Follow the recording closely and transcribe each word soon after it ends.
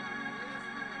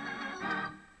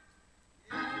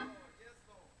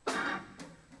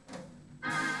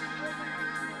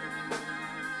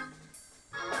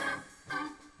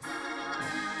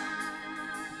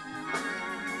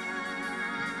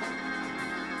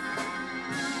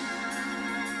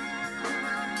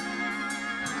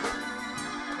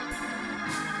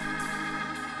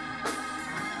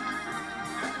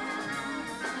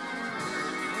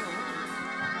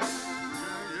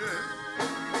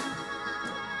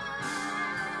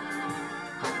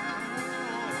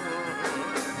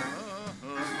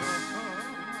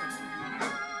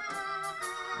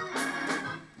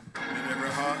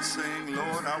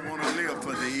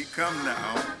Come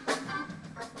now.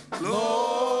 Lord,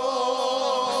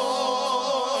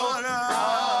 I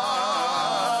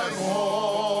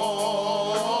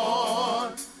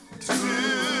want to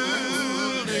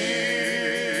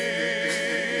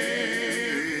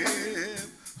live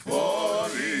for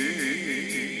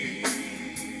Thee.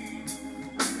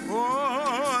 Oh,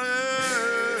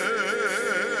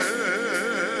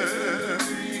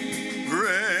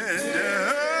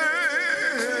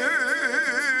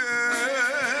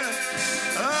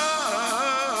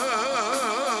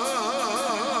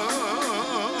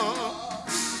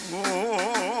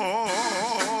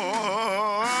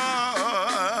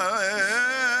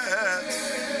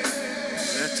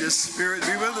 Your Spirit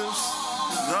be with us,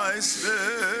 Thy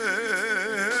Spirit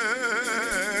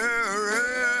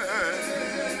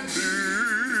be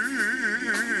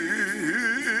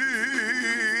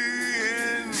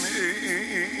in me,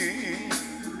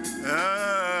 and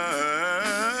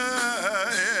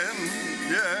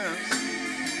yes,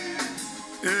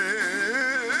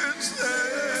 it's saving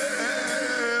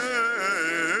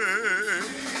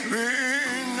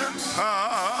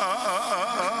power.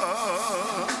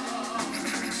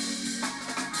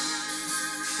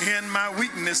 In my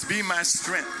weakness be my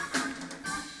strength.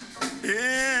 In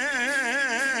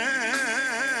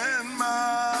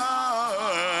my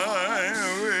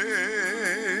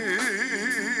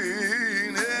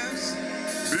weakness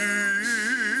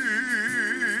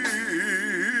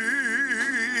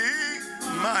be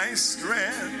my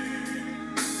strength.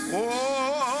 Oh,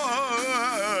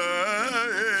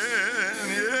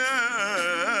 yeah,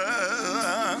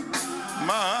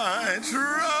 my trust.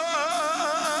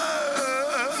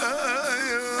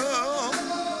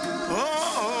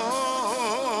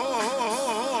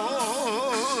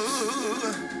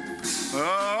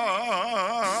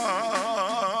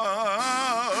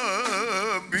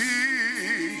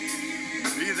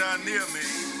 Be thou near me.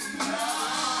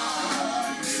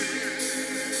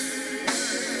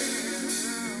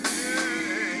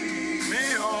 Me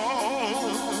all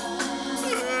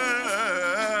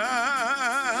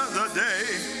the day,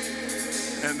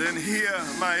 and then hear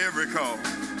my every call.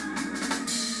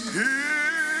 Hear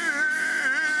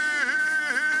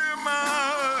my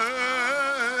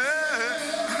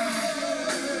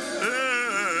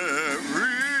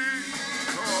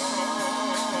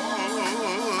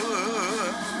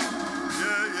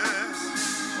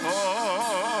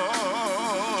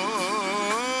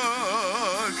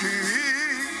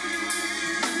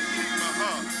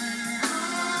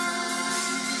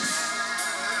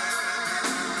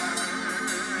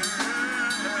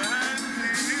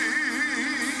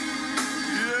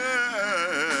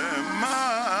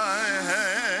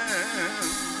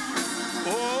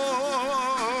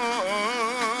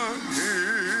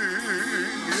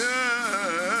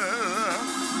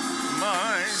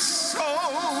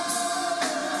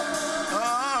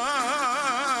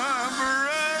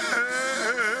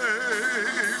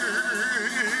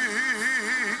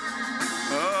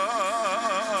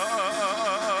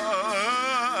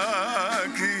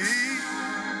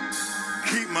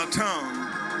keep my tongue,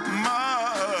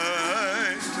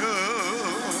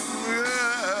 yeah,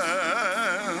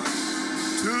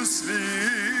 to speak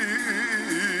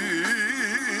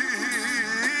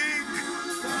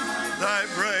thy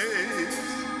praise.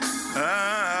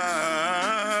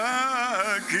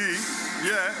 Keep,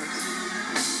 yes,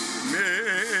 me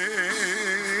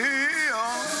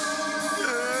on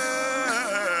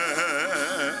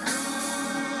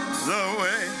the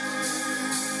way.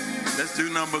 Let's do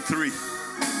number 3.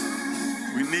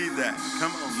 We need that.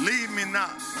 Come on. Leave me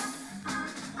not.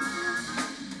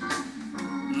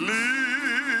 Leave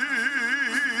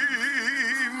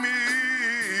me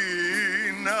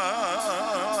not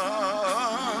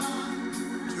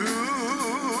to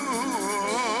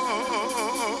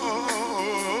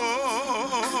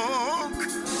walk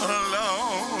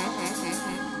alone.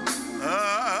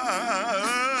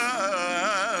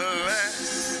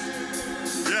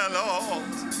 Dear Lord,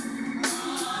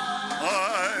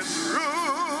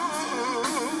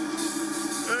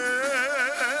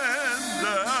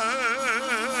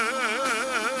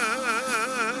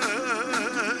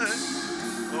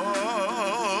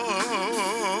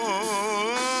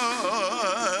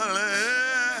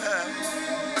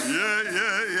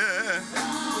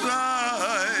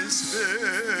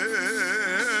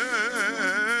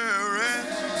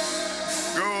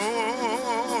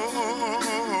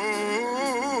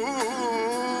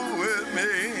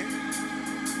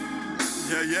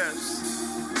 yes.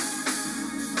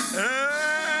 And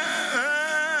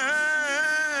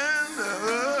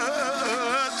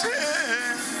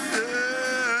attend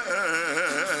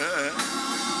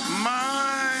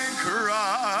my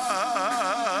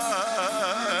cry.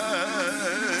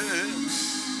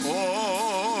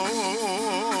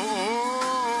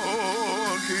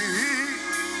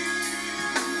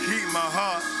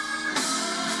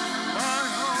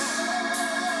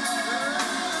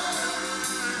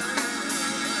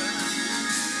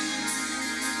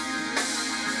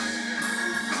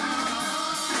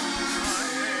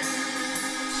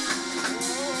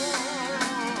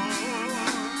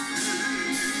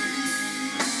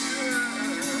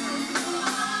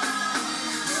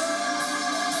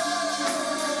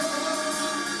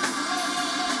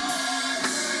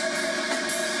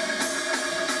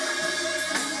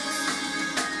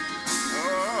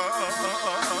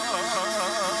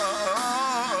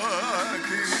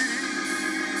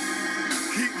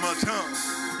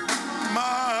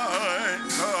 might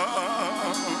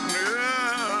come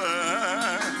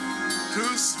near to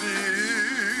speak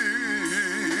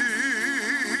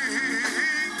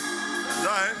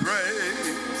thy praise.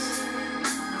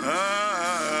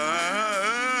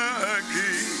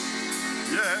 Keep,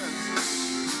 yes,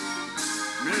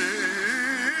 me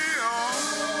on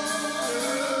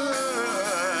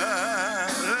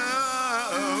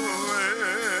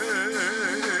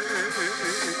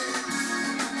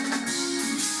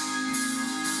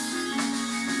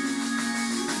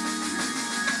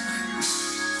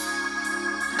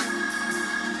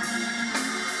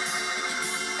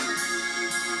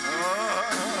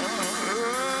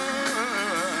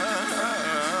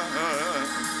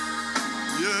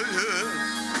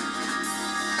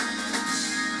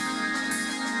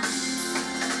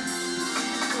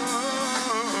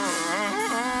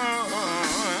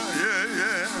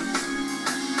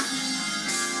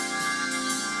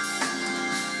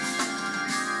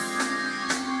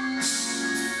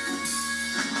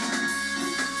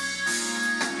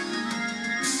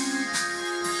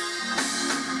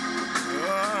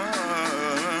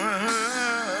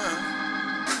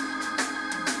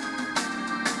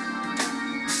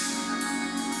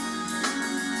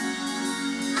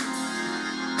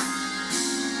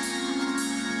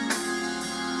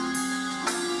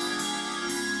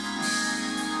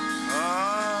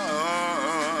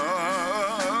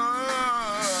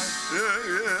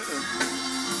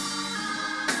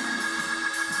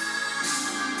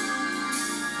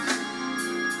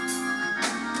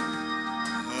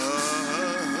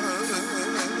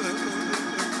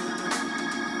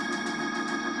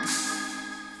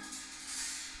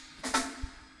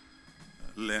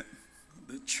let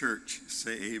the church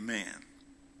say amen.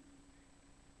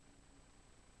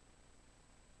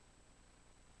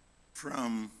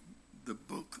 From the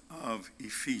book of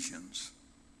Ephesians.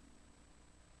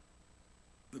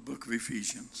 The book of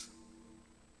Ephesians,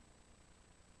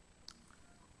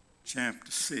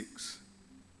 chapter 6.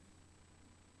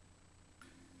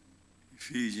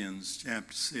 Ephesians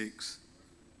chapter 6.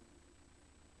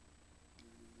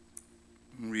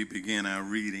 We begin our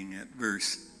reading at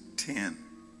verse 10.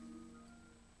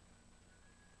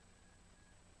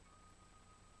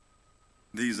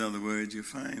 These are the words you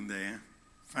find there.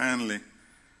 Finally,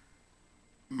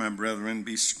 my brethren,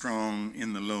 be strong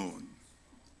in the Lord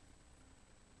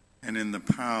and in the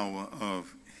power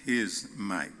of his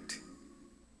might.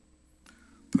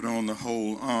 Put on the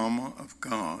whole armor of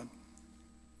God,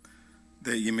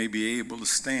 that you may be able to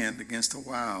stand against the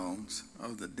wiles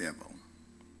of the devil.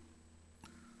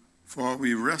 For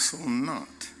we wrestle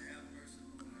not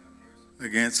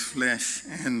against flesh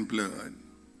and blood,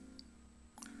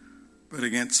 but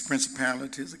against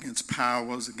principalities, against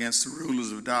powers, against the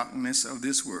rulers of darkness of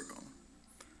this world,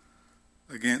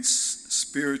 against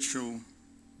spiritual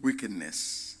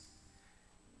wickedness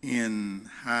in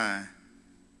high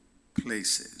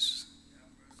places.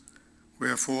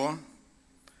 Wherefore,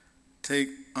 take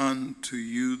unto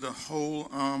you the whole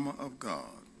armor of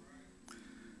God,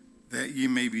 that ye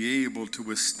may be able to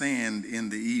withstand in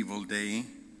the evil day,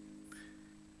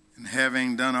 and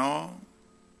having done all,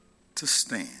 to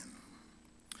stand.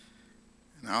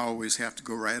 And I always have to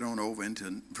go right on over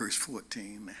into verse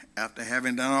 14. After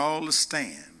having done all to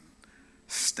stand,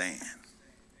 stand.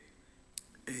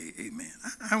 Amen.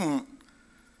 I want,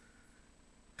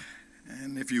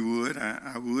 and if you would,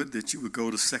 I would that you would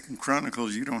go to 2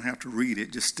 Chronicles. You don't have to read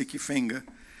it. Just stick your finger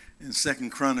in 2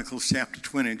 Chronicles chapter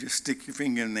 20. Just stick your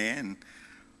finger in there and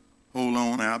hold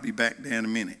on. I'll be back there in a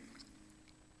minute.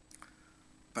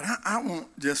 But I want,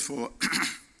 just for a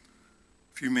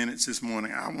few minutes this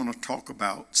morning, I want to talk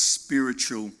about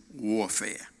spiritual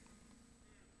warfare.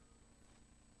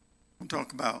 I want to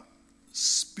talk about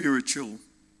spiritual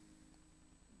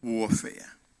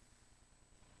warfare.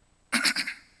 There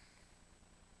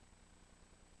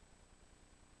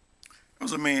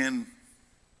was a man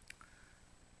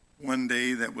one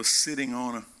day that was sitting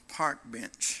on a park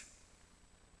bench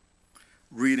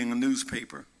reading a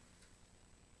newspaper,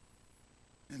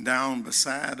 and down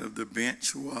beside of the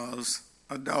bench was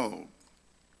a dog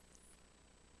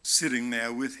sitting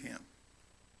there with him.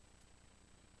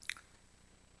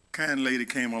 A kind lady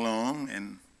came along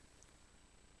and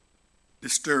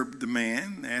disturbed the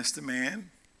man, asked the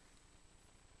man,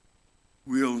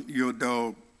 "Will your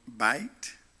dog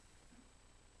bite?"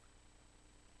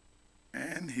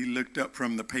 And he looked up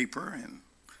from the paper and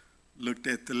looked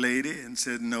at the lady and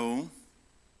said, "No,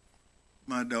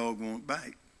 my dog won't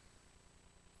bite."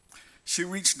 She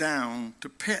reached down to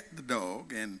pet the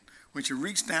dog, and when she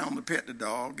reached down to pet the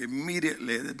dog,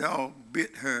 immediately the dog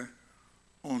bit her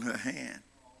on her hand.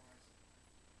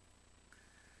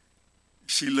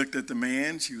 She looked at the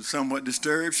man. She was somewhat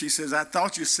disturbed. She says, I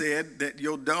thought you said that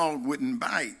your dog wouldn't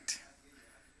bite.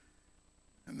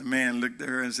 And the man looked at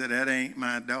her and said, that ain't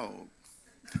my dog.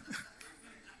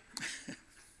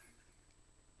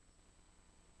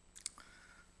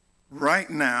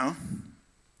 Right now,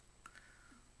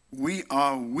 we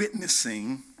are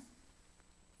witnessing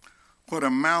what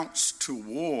amounts to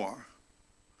war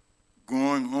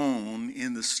going on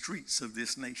in the streets of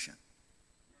this nation.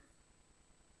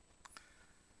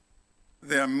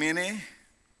 There are many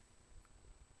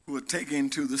who are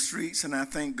taking to the streets, and I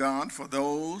thank God for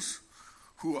those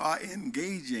who are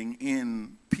engaging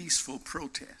in peaceful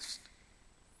protest.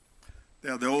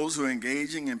 There are those who are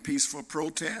engaging in peaceful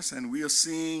protest, and we are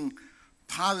seeing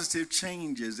positive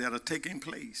changes that are taking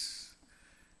place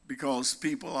because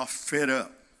people are fed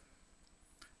up,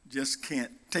 just can't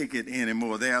take it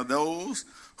anymore. There are those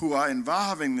who are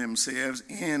involving themselves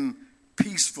in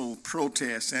peaceful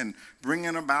protests and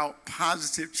bringing about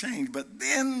positive change. But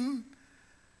then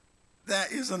there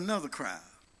is another crowd.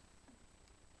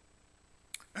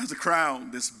 There's a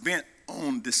crowd that's bent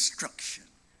on destruction,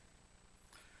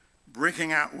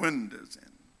 breaking out windows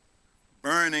and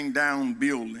burning down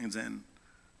buildings and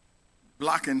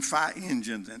blocking fire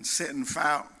engines and setting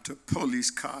fire to police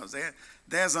cars.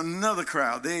 There's another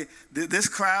crowd. This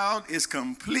crowd is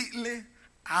completely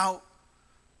out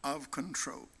of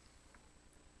control.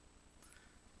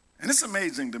 And it's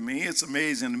amazing to me. It's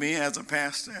amazing to me as a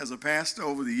pastor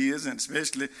over the years, and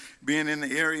especially being in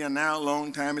the area now a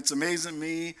long time, it's amazing to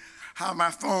me how my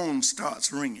phone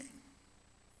starts ringing.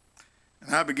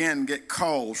 And I began to get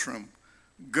calls from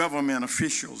government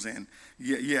officials, and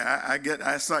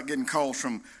I start getting calls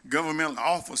from governmental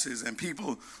offices and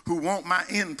people who want my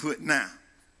input now.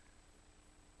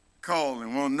 Call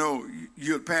and want to know,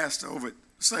 you're a pastor over at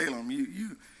Salem.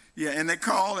 And they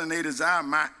call and they desire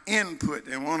my input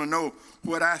and want to know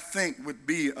what I think would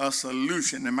be a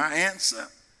solution. And my answer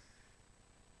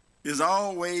is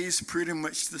always pretty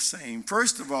much the same.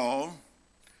 First of all,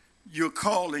 you're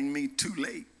calling me too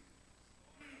late.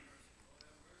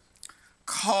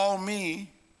 Call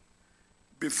me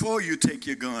before you take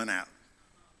your gun out.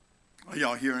 Are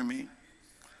y'all hearing me?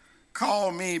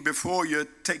 Call me before you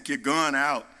take your gun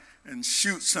out and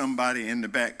shoot somebody in the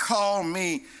back. Call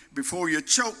me before you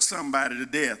choke somebody to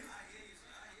death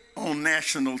on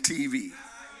national TV.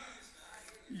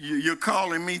 You're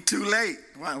calling me too late.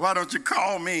 Why don't you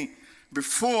call me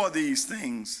before these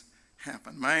things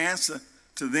happen? My answer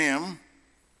to them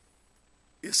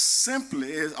is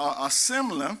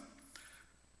similar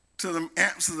to the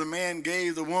answer the man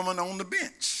gave the woman on the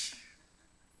bench.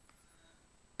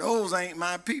 Those ain't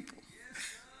my people.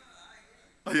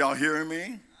 Are y'all hearing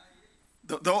me?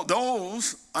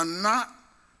 Those are not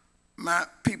my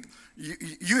people.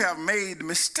 You have made the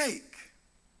mistake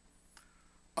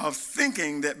of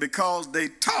thinking that because they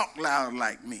talk loud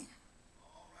like me,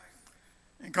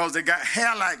 and because they got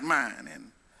hair like mine,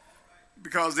 and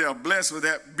because they are blessed with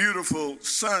that beautiful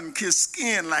sun-kissed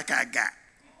skin like I got,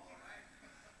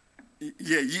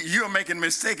 you're making a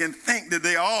mistake and think that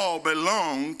they all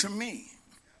belong to me.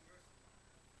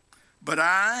 But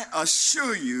I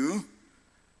assure you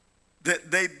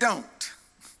that they don't.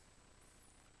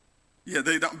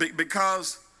 They don't,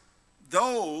 because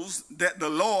those that the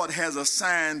Lord has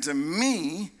assigned to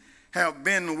me have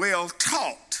been well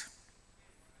taught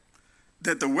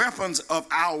that the weapons of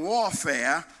our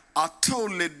warfare are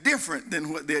totally different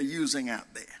than what they're using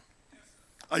out there.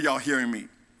 Are y'all hearing me?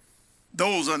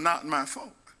 Those are not my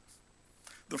folk.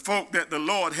 The folk that the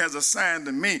Lord has assigned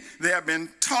to me, they have been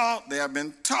taught that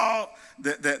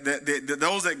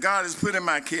those that God has put in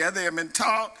my care, they have been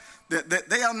taught that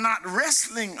they are not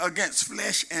wrestling against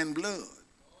flesh and blood.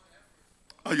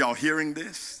 Are y'all hearing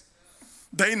this?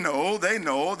 They know,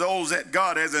 those that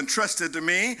God has entrusted to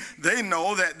me, they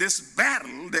know that this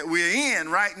battle that we're in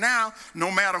right now, no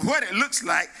matter what it looks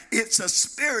like, it's a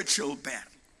spiritual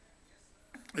battle.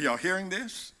 Are y'all hearing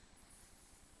this?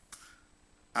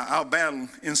 Our battle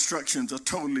instructions are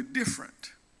totally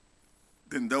different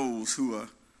than those who are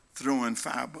throwing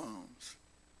firebombs.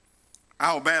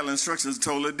 Our battle instructions are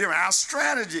totally different. Our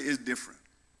strategy is different.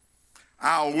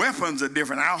 Our weapons are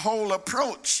different. Our whole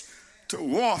approach to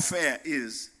warfare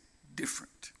is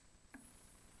different.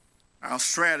 Our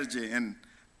strategy and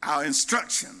our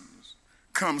instructions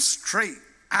come straight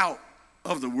out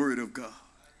of the Word of God.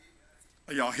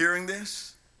 Are y'all hearing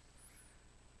this?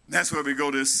 That's where we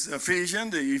go to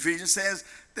Ephesians. The Ephesians says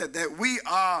that we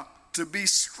are to be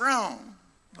strong.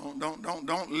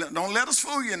 Don't let us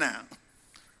fool you now.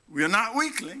 We are not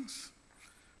weaklings.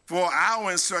 For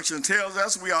our instruction tells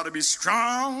us we ought to be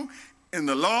strong in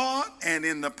the Lord and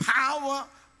in the power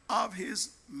of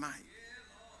his might.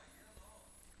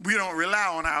 We don't rely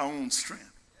on our own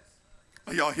strength.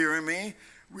 Are y'all hearing me?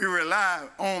 We rely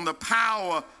on the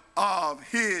power of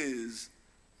his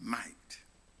might.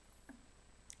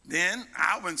 Then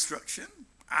our instruction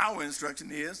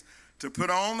is to put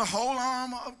on the whole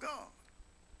armor of God,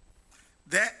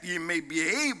 that you may be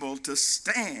able to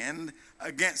stand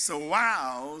against the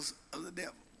wiles of the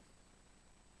devil.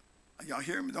 Are y'all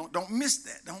hearing me? Don't miss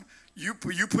that. You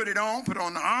put it on, put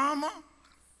on the armor,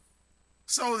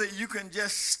 so that you can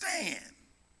just stand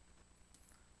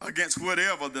against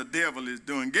whatever the devil is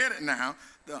doing. Get it now?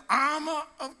 The armor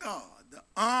of God. The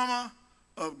armor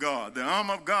of God. The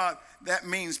armor of God, that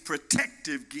means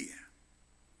protective gear.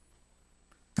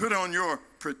 Put on your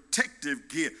protective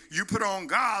gear. You put on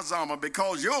God's armor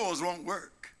because yours won't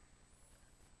work.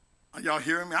 Are y'all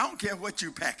hearing me? I don't care what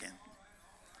you're packing.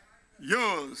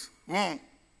 Yours won't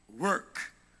work.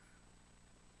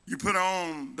 You put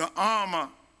on the armor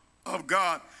of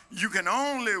God. You can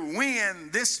only win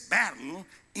this battle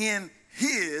in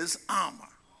his armor.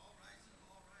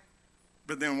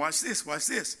 But then watch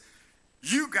this.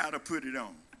 You got to put it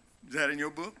on. Is that in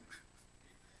your book?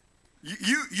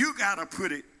 You got to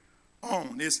put it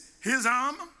on. It's his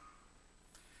armor.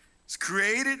 It's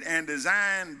created and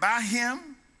designed by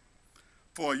him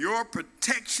for your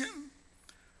protection.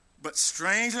 But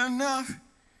strangely enough,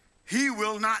 he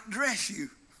will not dress you.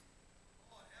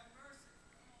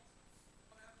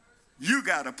 You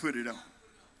got to put it on.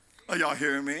 Are y'all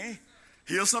hearing me?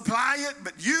 He'll supply it,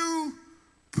 but you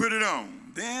put it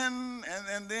on.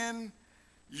 Then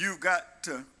you've got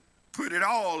to put it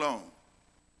all on.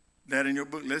 That in your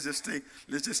book. Let's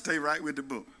just stay right with the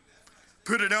book.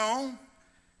 Put it on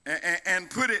and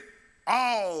put it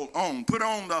all on. Put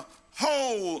on the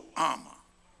whole armor.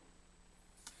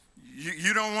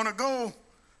 You don't want to go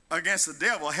against the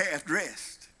devil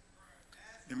half-dressed.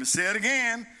 Let me say it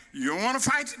again. You don't want to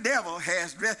fight the devil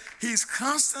half-dressed. He's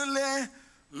constantly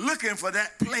looking for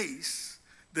that place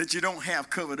that you don't have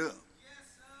covered up.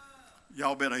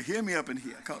 Y'all better hear me up in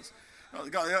here, because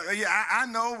I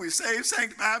know we saved,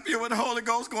 sanctified, filled with the Holy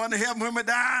Ghost, going to heaven when we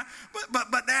die,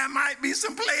 but there might be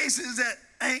some places that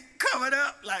ain't covered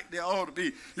up like they ought to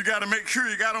be. You got to make sure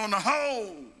you got on the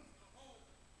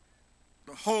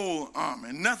whole armor,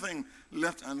 and nothing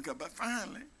left uncovered. But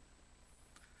finally,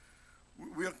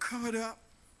 we are covered up.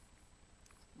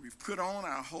 We've put on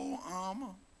our whole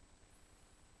armor.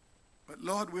 But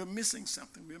Lord, we're missing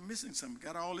something. We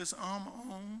got all this armor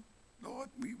on. Lord,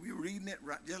 we're reading it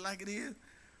right just like it is.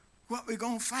 What we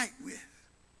going to fight with?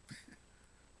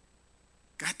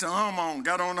 Got the armor on,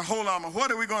 got on the whole armor.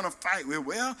 What are we going to fight with?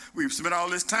 Well, we've spent all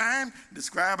this time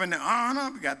describing the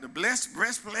honor. We got the blessed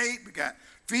breastplate. We got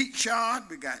feet shod.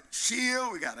 We got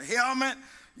shield. We got a helmet.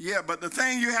 Yeah, but the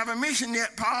thing you haven't mentioned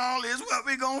yet, Paul, is what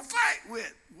we're going to fight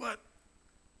with. What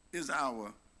is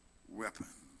our weapon?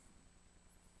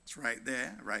 It's right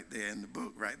there in the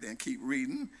book, right there, and keep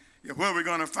reading. Yeah, what are we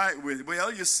going to fight with?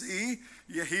 Well, you see,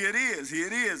 yeah, here it is.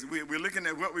 We're looking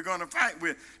at what we're going to fight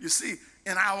with. You see,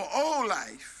 in our old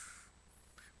life,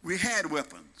 we had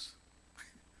weapons.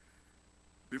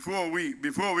 Before we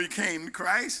came to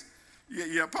Christ,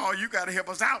 yeah, Paul, you got to help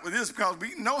us out with this, because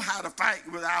we know how to fight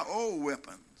with our old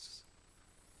weapons.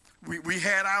 We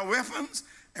had our weapons,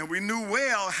 and we knew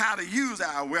well how to use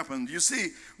our weapons. You see,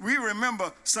 we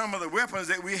remember some of the weapons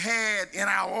that we had in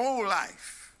our old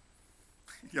life.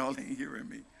 Y'all ain't hearing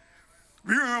me.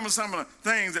 We remember some of the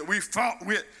things that we fought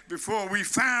with before we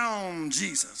found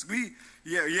Jesus.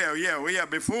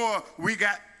 Before we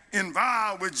got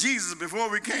involved with Jesus, before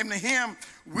we came to him,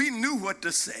 we knew what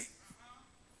to say.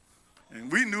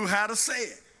 And we knew how to say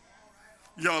it.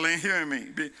 Y'all ain't hearing me.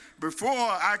 Before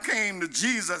I came to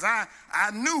Jesus, I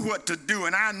knew what to do,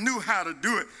 and I knew how to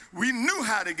do it. We knew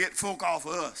how to get folk off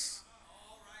of us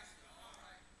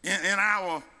in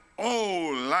our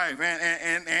old life.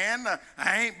 And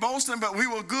I ain't boasting, but we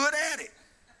were good at it.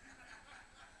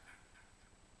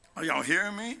 Are y'all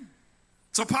hearing me?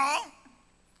 So Paul,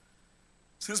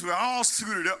 since we're all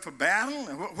suited up for battle,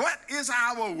 what is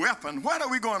our weapon? What are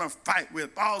we going to fight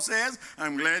with? Paul says,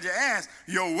 I'm glad you asked.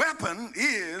 Your weapon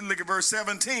is, look at verse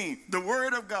 17, the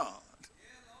word of God.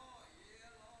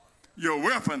 Your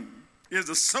weapon is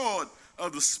the sword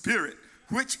of the Spirit,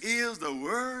 which is the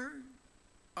word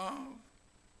of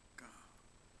God.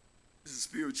 This is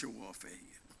spiritual warfare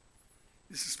here.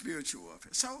 This is spiritual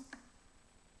warfare. So,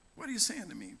 what are you saying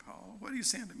to me, Paul? What are you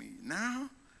saying to me? Now,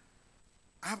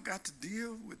 I've got to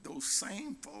deal with those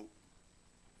same folk,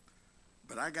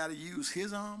 but I got to use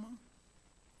his armor,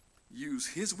 use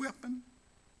his weapon.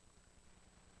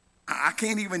 I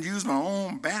can't even use my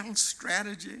own battle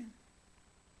strategy.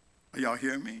 Are y'all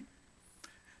hearing me?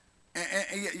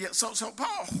 So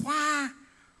Paul,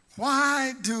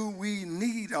 why do we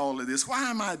need all of this? Why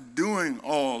am I doing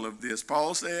all of this?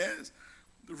 Paul says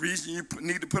the reason you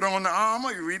need to put on the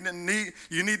armor,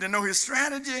 you need to know his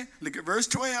strategy. Look at verse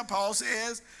 12. Paul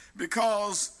says,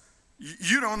 because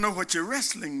you don't know what you're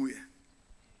wrestling with.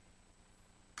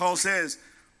 Paul says,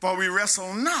 for we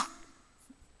wrestle not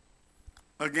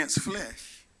against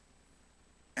flesh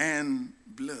and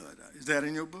blood. Is that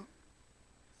in your book?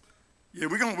 Yeah,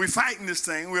 we're fighting this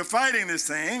thing. We're fighting this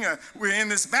thing. We're in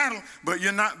this battle, but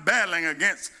you're not battling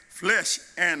against flesh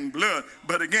and blood,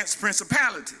 but against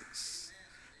principalities,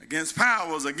 against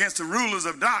powers, against the rulers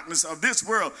of darkness of this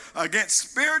world,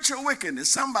 against spiritual wickedness.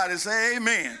 Somebody say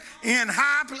amen. In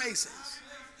high places.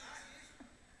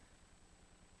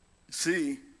 You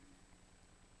see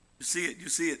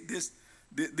it.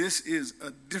 This is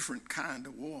a different kind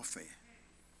of warfare.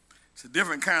 It's a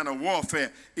different kind of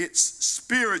warfare. It's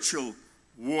spiritual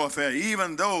warfare.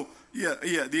 Even though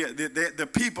the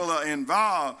people are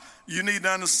involved, you need to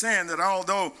understand that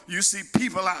although you see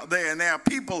people out there, and there are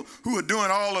people who are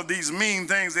doing all of these mean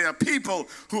things, there are people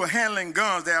who are handling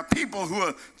guns, there are people who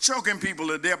are choking people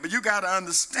to death, but you got to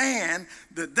understand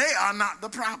that they are not the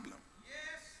problem.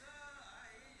 Yes,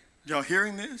 sir. Y'all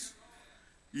hearing this?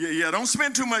 Yeah, don't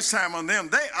spend too much time on them.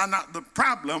 They are not the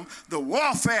problem. The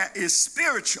warfare is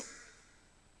spiritual.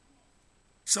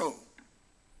 So,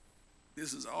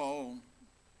 this is all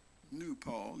new,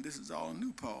 Paul. This is all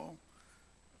new, Paul.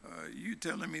 You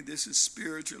telling me this is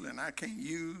spiritual and I can't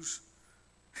use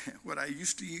what I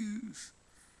used to use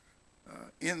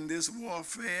in this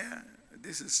warfare?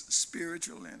 This is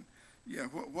spiritual, and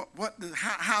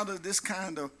how does this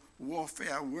kind of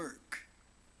warfare work?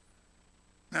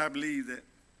 Now, I believe that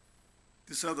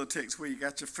this other text where you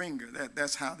got your finger,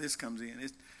 that's how this comes in. I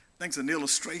think it's an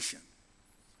illustration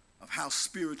of how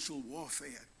spiritual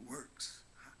warfare works,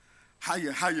 how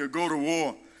you go to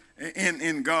war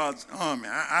in God's army.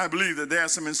 I believe that there are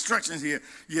some instructions here.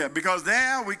 Yeah, because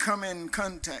there we come in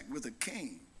contact with a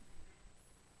king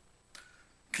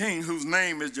whose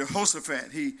name is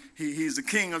Jehoshaphat. He's the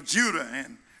king of Judah,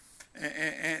 and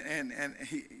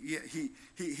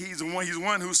he's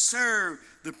one who served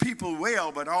the people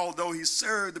well. But although he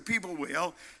served the people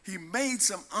well, he made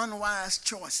some unwise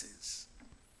choices.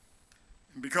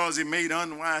 And because he made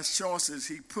unwise choices,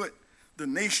 he put the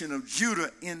nation of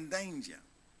Judah in danger.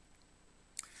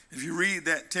 If you read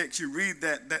that text, you read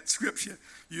that scripture,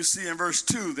 you see in verse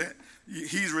 2 that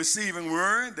he's receiving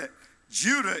word that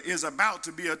Judah is about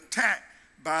to be attacked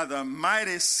by the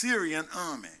mighty Syrian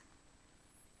army.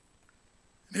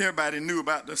 Everybody knew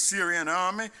about the Syrian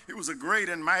army. It was a great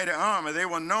and mighty army. They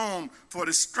were known for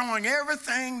destroying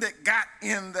everything that got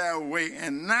in their way.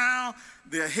 And now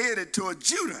they're headed toward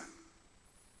Judah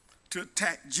to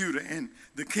attack Judah. And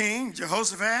the king,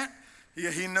 Jehoshaphat,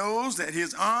 he knows that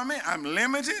his army, I'm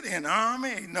limited in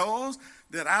army. He knows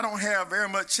that I don't have very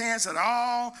much chance at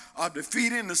all of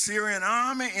defeating the Syrian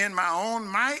army in my own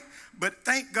might. But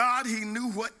thank God he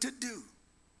knew what to do.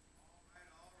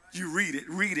 You read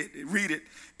it.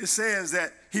 It says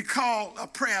that he called a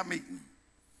prayer meeting.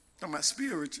 Talking about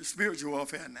spiritual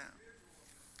warfare now.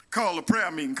 Called a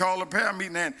prayer meeting,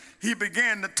 and he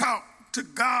began to talk to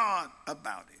God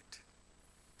about it.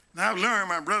 Now, I've learned,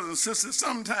 my brothers and sisters,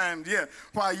 sometimes,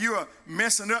 while you are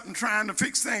messing up and trying to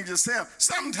fix things yourself,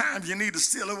 sometimes you need to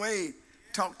steal away,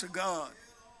 talk to God.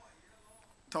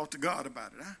 Talk to God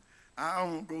about it. I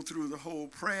won't go through the whole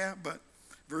prayer, but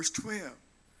verse 12,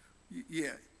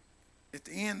 at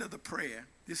the end of the prayer,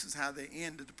 this is how they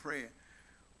ended the prayer.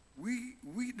 We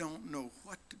don't know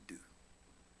what to do,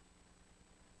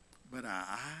 but our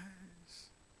eyes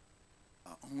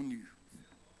are on you.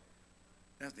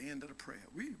 That's the end of the prayer.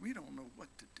 We don't know what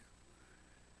to do.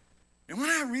 And when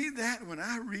I read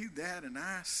that and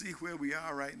I see where we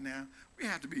are right now, we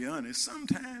have to be honest.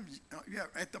 Sometimes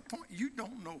at the point you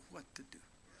don't know what to do.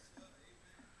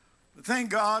 But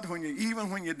thank God even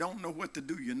when you don't know what to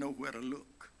do, you know where to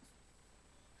look.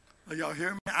 Are y'all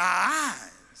hear me? Our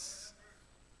eyes.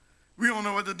 We don't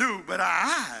know what to do, but our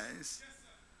eyes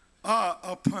are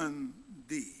upon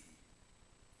thee.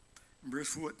 In verse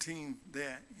 14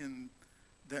 there in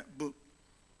that book,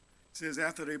 it says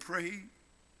after they prayed,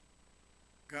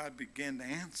 God began to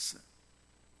answer.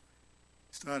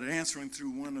 Started answering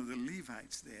through one of the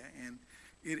Levites there. And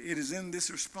it is in this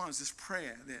response, this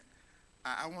prayer, that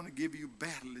I want to give you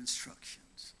battle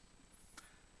instructions.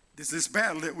 This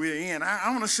battle that we're in.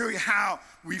 I want to show you how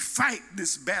we fight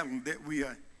this battle that we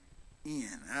are in.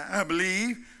 I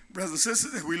believe, brothers and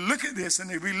sisters, if we look at this and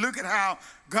if we look at how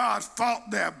God fought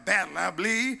their battle, I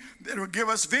believe that it will give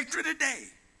us victory today.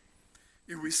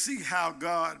 If we see how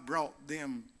God brought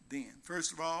them then.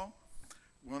 First of all,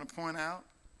 I want to point out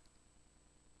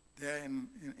there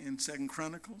in 2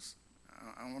 Chronicles,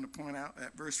 I want to point out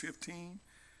at verse 15,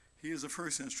 here's the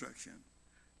first instruction.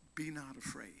 Be not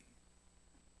afraid.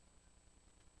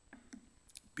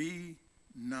 Be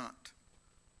not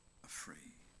afraid.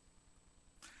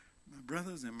 My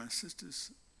brothers and my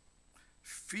sisters,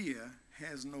 fear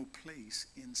has no place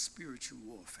in spiritual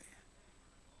warfare.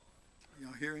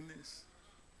 Y'all hearing this?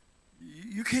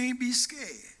 You can't be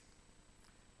scared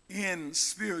in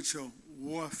spiritual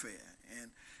warfare.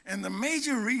 And the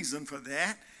major reason for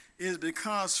that is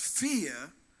because fear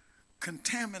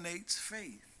contaminates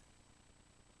faith.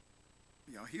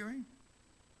 Y'all hearing?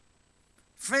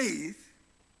 Faith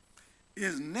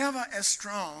is never as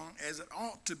strong as it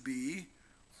ought to be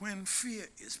when fear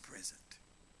is present.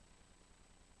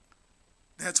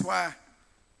 That's why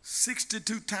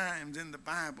 62 times in the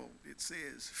Bible it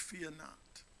says, fear not.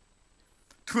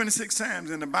 26 times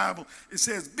in the Bible it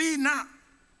says, be not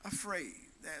afraid.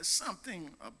 There's something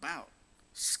about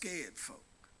scared folk.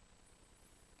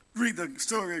 Read the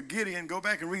story of Gideon. Go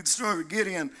back and read the story of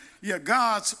Gideon. Yeah,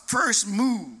 God's first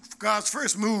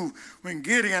move when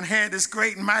Gideon had this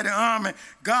great and mighty army,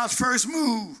 God's first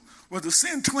move was to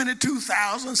send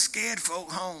 22,000 scared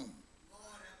folk home.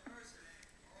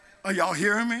 Are y'all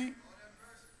hearing me?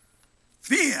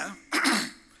 Fear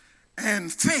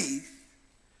and faith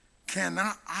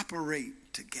cannot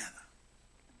operate together.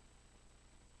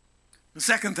 The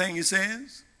second thing he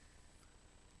says,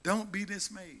 don't be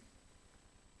dismayed.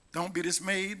 Don't be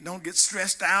dismayed. Don't get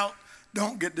stressed out.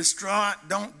 Don't get distraught.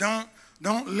 Don't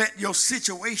let your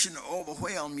situation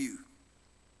overwhelm you.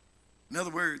 In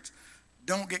other words,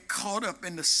 don't get caught up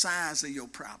in the size of your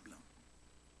problem.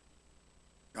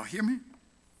 Y'all hear me?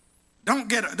 Don't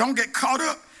get caught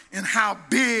up in how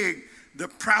big the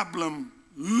problem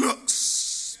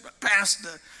looks. But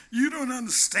Pastor, you don't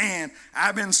understand.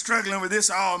 I've been struggling with this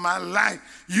all my life.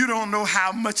 You don't know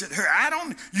how much it hurt.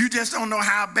 You just don't know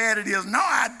how bad it is. No,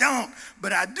 I don't.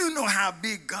 But I do know how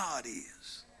big God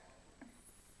is.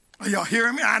 Are y'all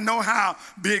hearing me? I know how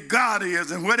big God is.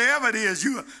 And whatever it is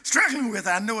you're struggling with,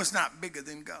 I know it's not bigger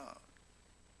than God.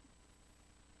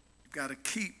 You've got to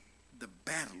keep the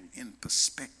battle in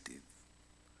perspective.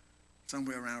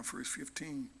 Somewhere around verse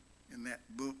 15 in that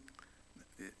book,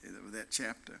 that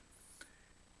chapter.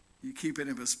 You keep it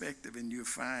in perspective and you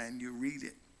read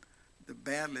it. The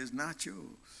battle is not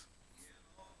yours.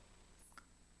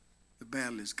 The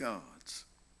battle is God's.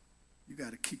 You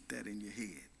got to keep that in your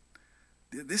head.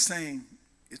 This thing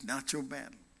is not your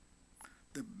battle.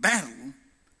 The battle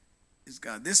is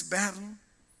God. This battle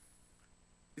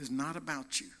is not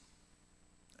about you.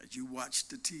 As you watch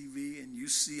the TV and you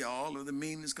see all of the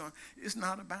meanness going, it's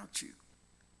not about you.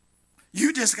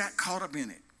 You just got caught up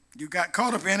in it. You got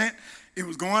caught up in it. It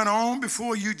was going on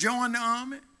before you joined the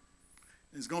army.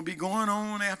 It's going to be going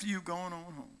on after you've gone on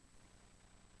home.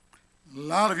 A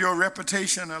lot of your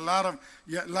reputation, it's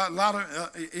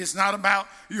not about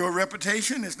your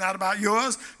reputation. It's not about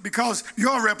yours because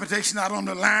your reputation not on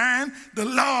the line. The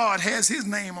Lord has his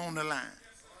name on the line.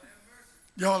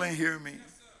 Y'all ain't hearing me.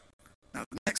 Now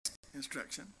the next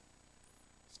instruction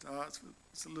starts with,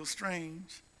 it's a little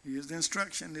strange. Here's the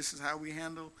instruction. This is how we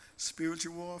handle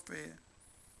spiritual warfare.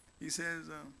 He says,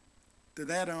 to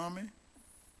that army,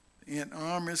 the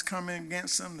army is coming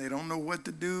against them. They don't know what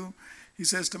to do. He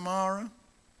says, tomorrow,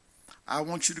 I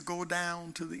want you to go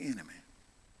down to the enemy.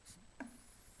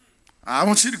 I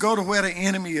want you to go to where the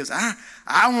enemy is. I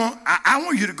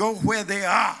want you to go where they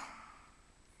are.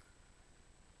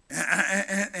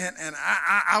 And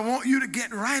I want you to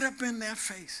get right up in their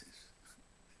faces.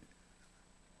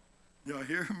 Y'all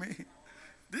hear me?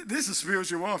 This is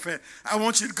spiritual warfare. I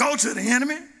want you to go to the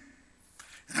enemy,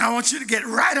 and I want you to get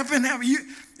right up in there.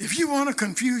 If you want to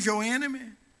confuse your enemy,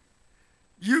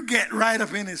 you get right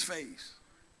up in his face.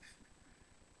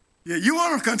 Yeah, you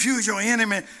want to confuse your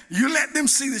enemy, you let them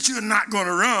see that you're not going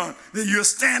to run, that you're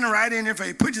standing right in your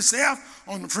face. Put yourself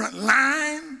on the front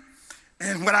line,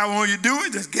 and what I want you to do is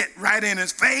just get right in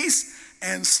his face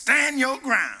and stand your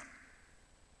ground.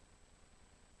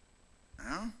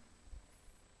 Now,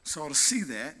 sort of see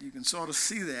that. You can sort of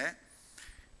see that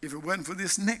if it wasn't for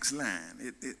this next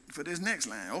line. For this next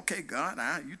line. Okay, God,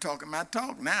 you talking my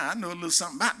talk. Now I know a little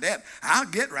something about that. I'll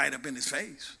get right up in his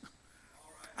face.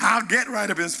 I'll get right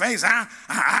up in his face.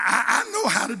 I know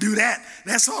how to do that.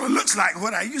 That sort of looks like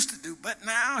what I used to do. But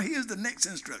now here's the next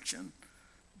instruction.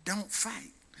 Don't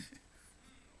fight.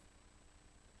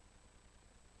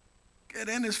 Get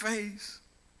in his face.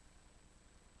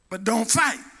 But don't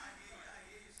fight.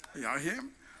 Y'all hear me?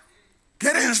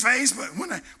 Get in his face, but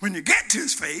when you get to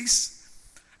his face,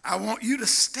 I want you to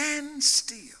stand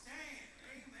still.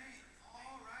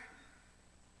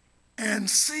 and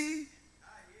see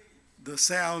the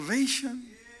salvation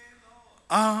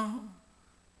of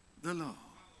the Lord.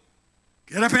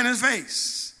 Get up in his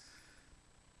face.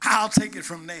 I'll take it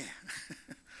from there.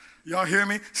 Y'all hear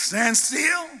me? Stand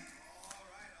still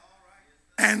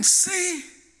and see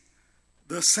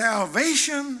the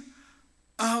salvation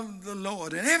of the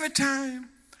Lord. And every time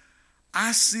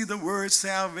I see the word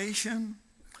salvation,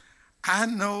 I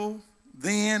know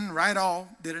then right off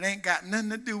that it ain't got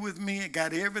nothing to do with me. It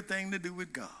got everything to do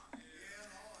with God.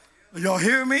 Y'all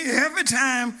hear me? Every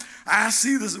time I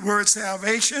see this word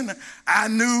salvation, I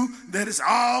knew that it's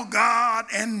all God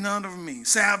and none of me.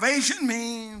 Salvation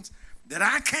means that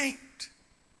I can't,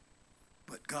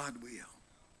 but God will.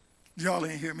 Y'all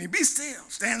ain't hear me. Be still,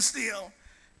 stand still,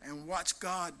 and watch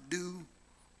God do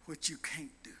what you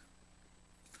can't do.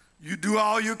 You do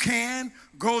all you can,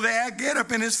 go there, get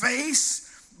up in his face,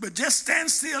 but just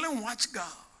stand still and watch God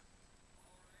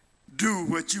do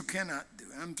what you cannot do.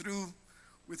 I'm through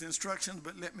with instructions,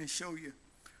 but let me show you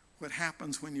what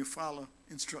happens when you follow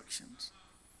instructions.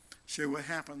 Show what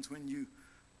happens when you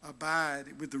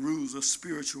abide with the rules of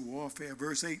spiritual warfare.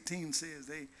 Verse 18 says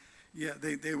they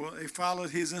followed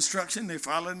his instruction. They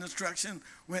followed the instruction,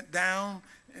 went down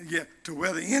to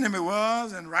where the enemy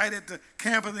was, and right at the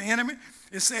camp of the enemy,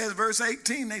 it says, verse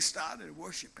 18, they started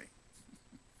worshiping.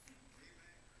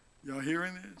 Y'all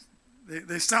hearing this?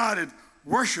 They started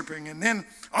worshiping, and then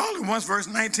all at once, verse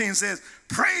 19 says,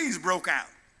 praise broke out.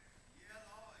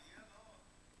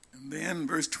 And then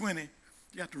verse 20,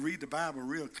 you have to read the Bible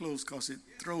real close because it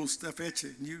throws stuff at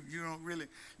you, and you don't really,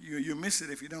 you miss it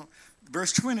if you don't.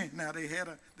 Verse 20, now they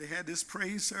had this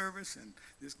praise service and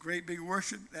this great big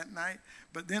worship that night,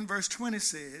 but then verse 20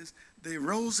 says, they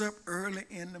rose up early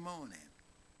in the morning.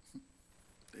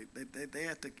 They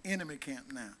at the enemy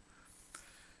camp now.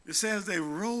 It says they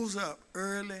rose up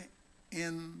early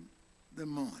in the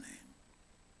morning.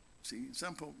 See,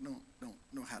 some folk don't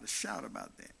know how to shout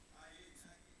about that.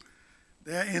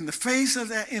 They're in the face of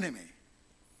their enemy.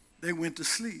 They went to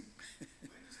sleep.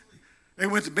 They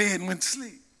went to bed and went to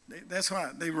sleep. That's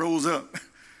why they rose up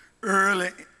early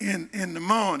in the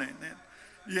morning.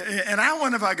 And I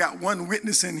wonder if I got one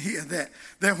witness in here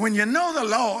that when you know the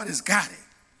Lord has got it,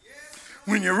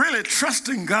 when you're really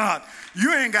trusting God,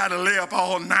 you ain't got to lay up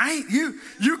all night. You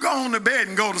go on to bed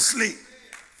and go to sleep.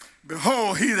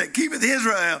 Behold, he that keepeth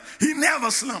Israel, he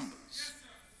never slumbers.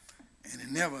 And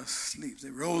he never sleeps. They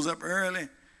rose up early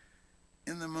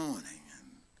in the morning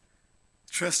and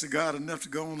trusted God enough to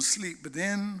go on to sleep. But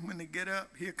then when they get up,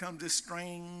 here comes this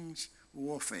strange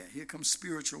warfare. Here comes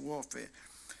spiritual warfare.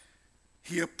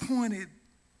 He appointed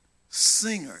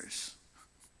singers,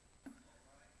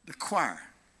 the choir,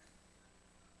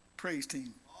 praise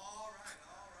team.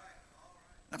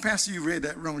 Now, Pastor, you read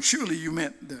that wrong. Surely you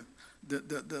meant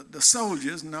the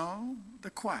soldiers. No, the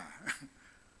choir,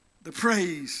 the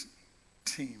praise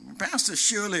team. Pastor,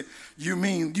 surely you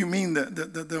mean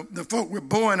the folk with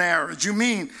bow and arrows.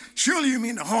 Surely you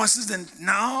mean the horses. And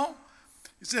no,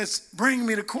 it says, bring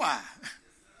me the choir.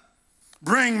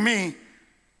 Bring me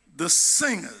the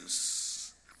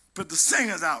singers. Put the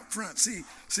singers out front. See,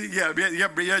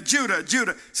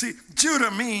 Judah. See,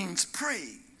 Judah means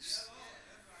praise.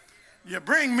 Yeah,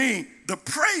 bring me the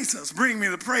praises. Bring me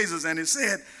the praises. And it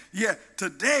said,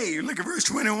 today, look at verse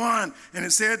 21. And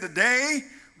it said, today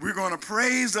we're going to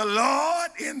praise the Lord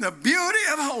in the beauty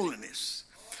of holiness.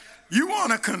 You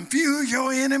want to confuse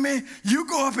your enemy? You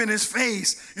go up in his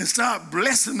face and start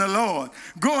blessing the Lord.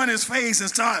 Go in his face and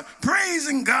start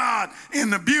praising God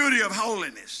in the beauty of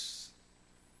holiness.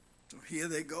 So here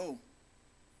they go.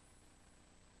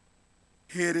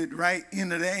 Headed right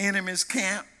into their enemy's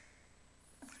camp.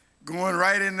 Going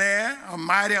right in there, a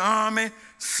mighty army,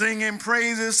 singing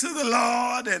praises to the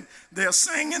Lord, and they're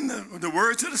singing the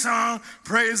words to the song,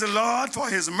 praise the Lord, for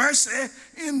his mercy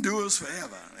endures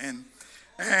forever.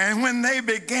 And when they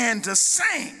began to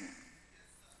sing,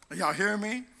 y'all hear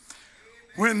me?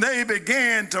 When they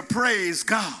began to praise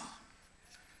God,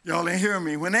 y'all ain't hear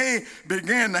me? When they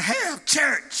began to have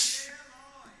church,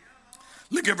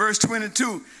 look at verse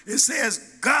 22. It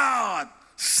says, God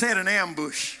set an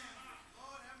ambush.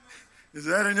 Is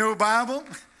that in your Bible?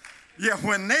 Yeah,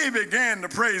 when they began to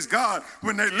praise God,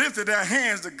 when they lifted their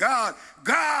hands to God,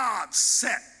 God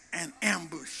set an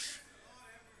ambush.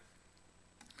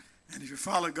 And if you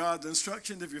follow God's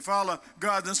instruction,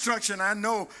 I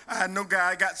know, God,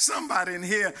 I got somebody in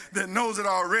here that knows it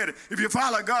already. If you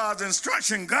follow God's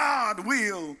instruction, God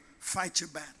will fight your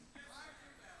battle.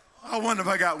 I wonder if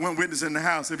I got one witness in the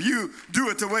house. If you do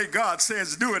it the way God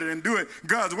says do it and do it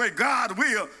God's way, God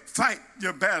will fight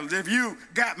your battles. If you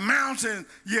got mountains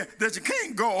that you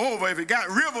can't go over, if you got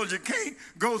rivers you can't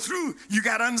go through, you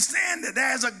got to understand that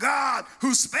there's a God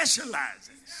who specializes.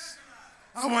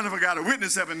 I wonder if I got a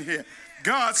witness up in here.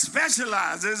 God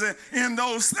specializes in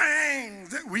those things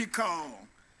that we call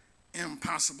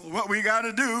impossible. What we got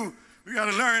to do, we got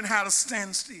to learn how to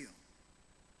stand still.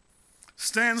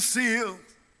 Stand still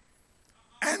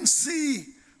and see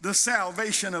the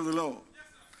salvation of the Lord.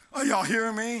 Are y'all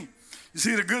hearing me? You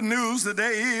see, the good news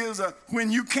today is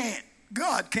when you can't,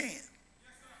 God can.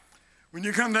 When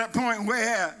you come to that point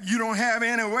where you don't have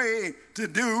any way to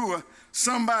do,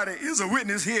 somebody is a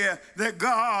witness here that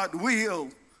God will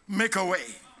make a way.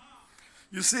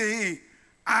 You see,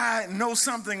 I know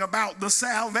something about the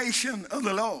salvation of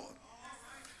the Lord,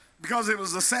 because it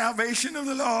was the salvation of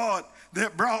the Lord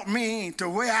that brought me to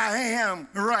where I am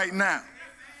right now.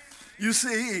 You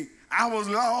see, I was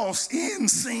lost in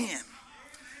sin,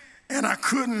 and I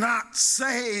could not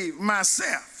save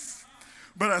myself.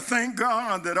 But I thank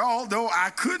God that although I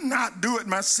could not do it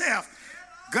myself,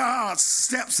 God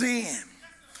steps in,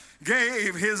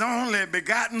 gave his only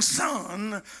begotten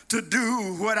Son to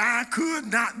do what I could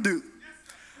not do.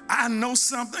 I know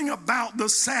something about the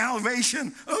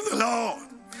salvation of the Lord.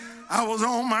 I was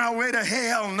on my way to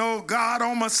hell, no God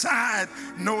on my side,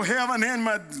 no heaven in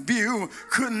my view,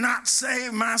 could not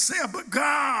save myself. But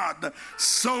God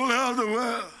so loved the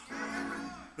world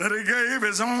that he gave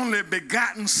his only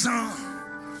begotten Son,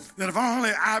 that if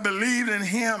only I believed in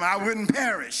him, I wouldn't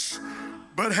perish,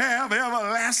 but have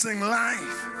everlasting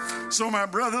life. So my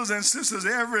brothers and sisters,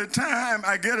 every time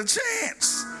I get a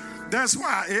chance, that's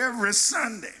why every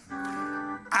Sunday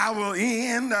I will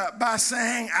end by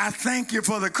saying, I thank you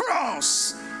for the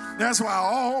cross. That's why I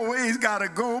always got to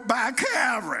go by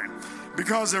Calvary,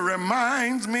 because it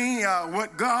reminds me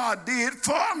what God did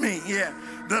for me,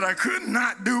 that I could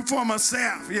not do for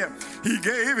myself. He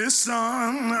gave his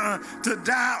Son to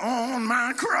die on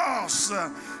my cross.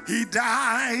 He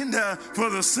died for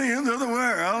the sins of the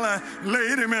world,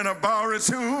 laid him in a borrowed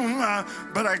tomb.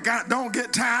 But don't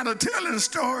get tired of telling the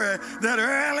story that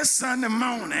early Sunday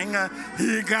morning,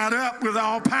 he got up with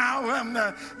all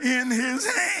power in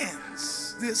his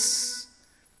hands. This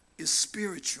is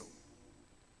spiritual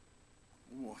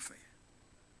warfare.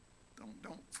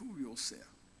 Don't fool yourself.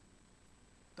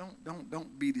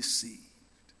 Don't be deceived.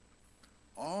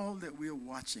 All that we're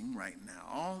watching right now,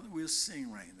 all that we're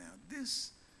seeing right now,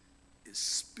 this is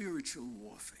spiritual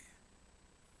warfare.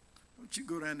 Don't you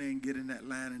go down there and get in that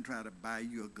line and try to buy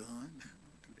you a gun.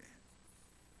 Don't do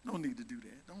that. No need to do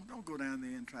that. Don't go down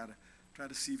there and try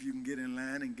to see if you can get in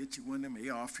line and get you one of them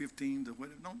AR-15s or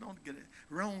whatever. Don't get it.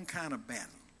 Wrong kind of battle.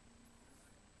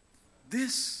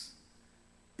 This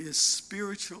is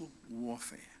spiritual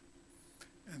warfare.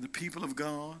 And the people of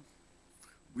God,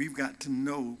 we've got to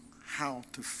know how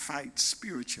to fight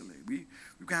spiritually. We've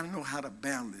got to know how to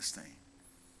battle this thing.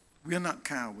 We are not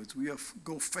cowards. We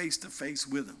go face to face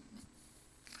with them.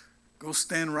 Go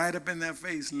stand right up in their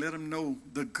face and let them know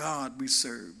the God we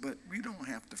serve. But we don't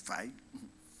have to fight.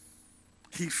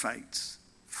 He fights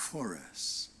for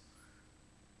us.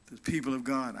 The people of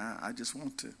God, I just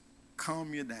want to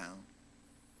calm you down.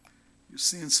 You're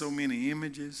seeing so many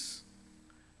images,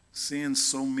 seeing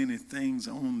so many things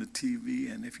on the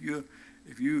TV, and if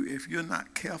you're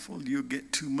not careful, you'll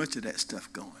get too much of that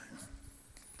stuff going.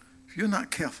 If you're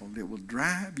not careful, it will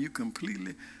drive you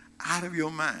completely out of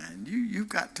your mind. You've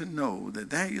got to know that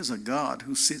there is a God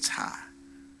who sits high.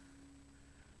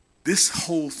 This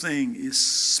whole thing is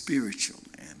spiritual,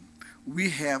 and we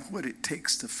have what it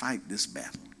takes to fight this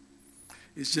battle.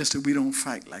 It's just that we don't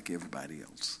fight like everybody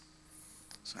else.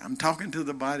 So I'm talking to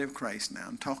the body of Christ now.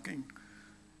 I'm talking,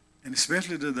 and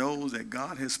especially to those that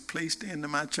God has placed into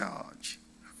my charge.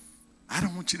 I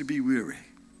don't want you to be weary.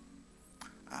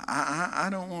 I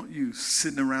don't want you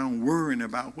sitting around worrying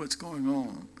about what's going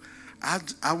on.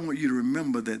 I want you to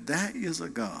remember that there is a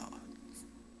God.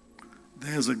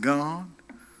 There's a God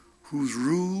whose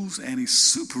rules and he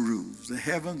super rules the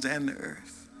heavens and the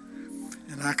earth.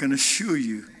 And I can assure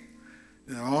you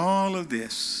that all of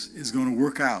this is going to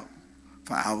work out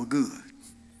for our good.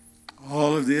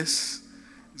 All of this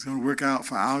is going to work out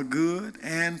for our good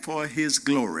and for his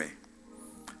glory.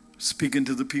 Speaking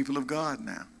to the people of God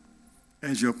now,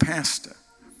 as your pastor.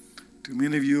 Too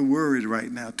many of you are worried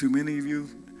right now. Too many of you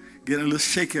getting a little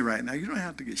shaky right now. You don't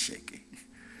have to get shaky.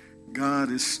 God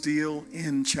is still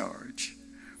in charge.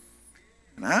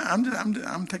 And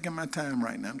I'm taking my time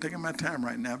right now. I'm taking my time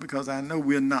right now because I know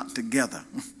we're not together.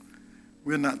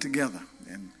 We're not together.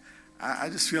 And I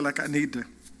just feel like I need to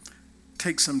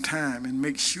take some time and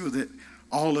make sure that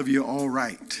all of you are all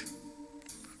right.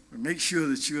 Make sure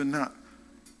that you're not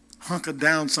hunkered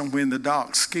down somewhere in the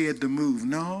dark, scared to move.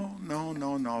 No.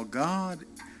 God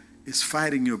is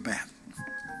fighting your battle.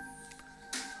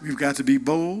 We've got to be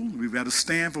bold. We've got to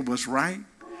stand for what's right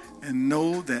and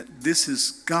know that this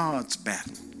is God's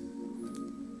battle.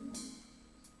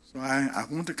 So I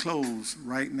want to close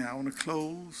right now. I want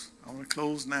to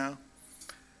close now.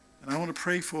 And I want to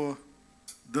pray for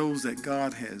those that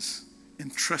God has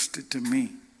entrusted to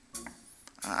me.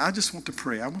 I just want to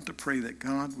pray. I want to pray that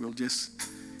God will just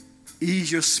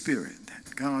ease your spirit,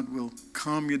 that God will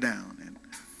calm you down. And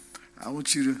I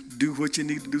want you to do what you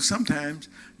need to do. Sometimes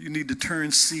you need to turn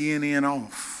CNN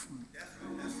off.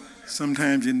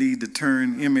 Sometimes you need to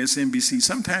turn MSNBC.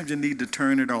 Sometimes you need to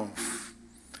turn it off.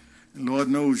 And Lord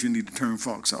knows you need to turn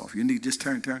Fox off. You need to just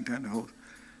turn the whole.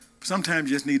 Sometimes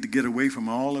you just need to get away from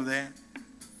all of that.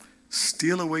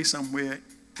 Steal away somewhere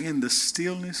in the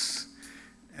stillness.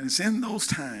 And it's in those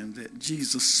times that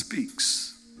Jesus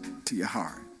speaks to your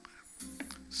heart.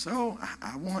 So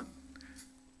I want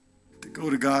to go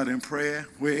to God in prayer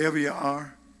wherever you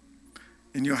are,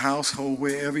 in your household,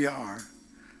 wherever you are.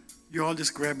 You all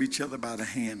just grab each other by the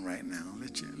hand right now.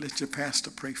 Let your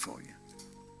pastor pray for you.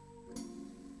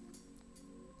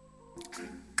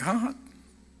 God,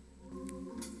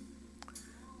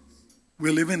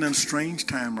 we're living in a strange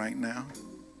time right now.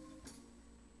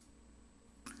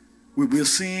 We're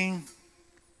seeing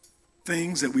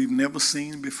things that we've never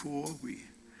seen before. We're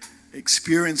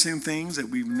experiencing things that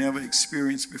we've never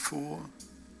experienced before.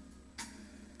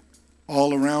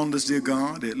 All around us, dear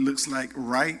God, it looks like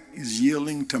right is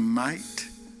yielding to might.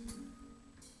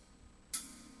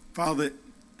 Father,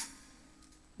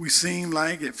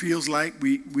 it feels like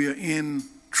we are in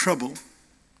trouble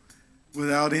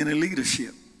without any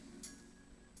leadership.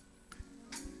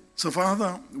 So,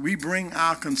 Father, we bring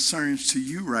our concerns to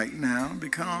you right now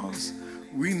because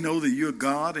we know that you're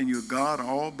God and you're God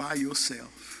all by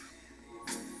yourself.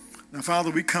 Now,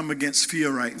 Father, we come against fear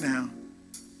right now.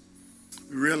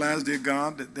 We realize, dear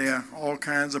God, that there are all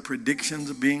kinds of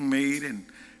predictions being made and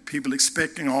people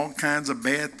expecting all kinds of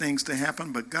bad things to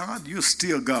happen. But God, you're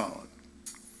still God.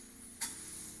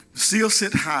 You still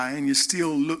sit high and you still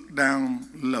look down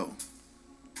low.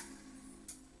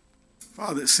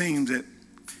 Father, it seems that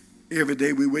every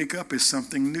day we wake up is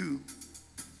something new.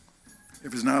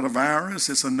 If it's not a virus,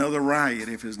 it's another riot.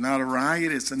 If it's not a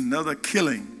riot, it's another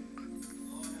killing.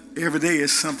 Every day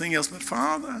is something else. But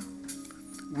Father,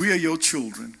 we are your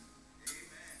children.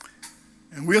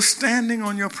 And we're standing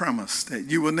on your promise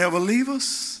that you will never leave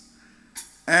us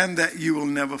and that you will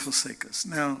never forsake us.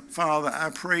 Now, Father,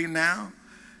 I pray now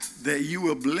that you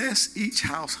will bless each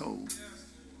household.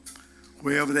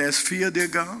 Wherever there's fear, dear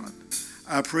God,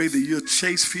 I pray that you'll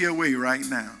chase fear away right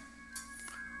now.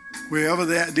 Wherever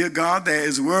that, dear God, there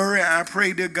is worry, I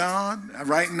pray, dear God,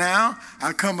 right now,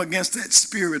 I come against that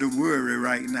spirit of worry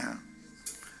right now.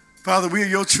 Father, we are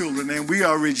your children and we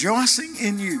are rejoicing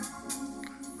in you.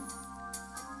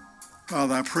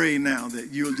 Father, I pray now that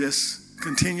you'll just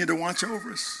continue to watch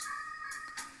over us.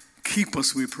 Keep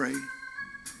us, we pray.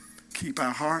 Keep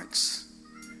our hearts.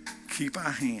 Keep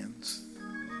our hands.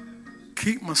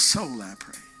 Keep my soul, I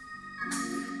pray.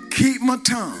 Keep my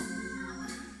tongue.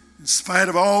 In spite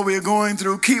of all we're going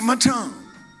through, keep my tongue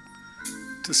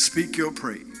to speak your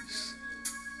praise.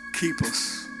 Keep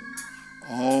us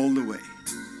all the way.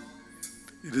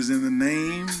 It is in the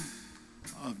name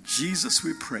of Jesus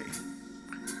we pray,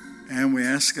 and we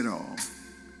ask it all.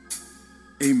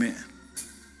 Amen.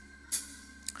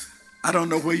 I don't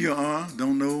know where you are,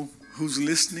 don't know who's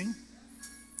listening,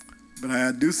 but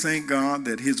I do thank God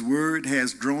that his word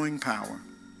has drawing power.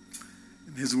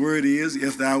 And his word is,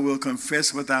 if thou wilt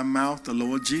confess with thy mouth the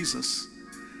Lord Jesus,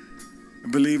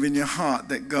 and believe in your heart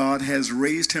that God has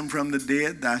raised him from the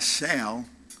dead, thou shalt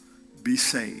be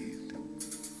saved.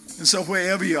 And so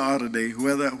wherever you are today,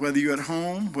 whether you're at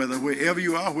home, wherever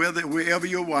you are, wherever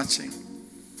you're watching,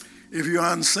 if you're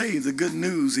unsaved, the good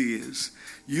news is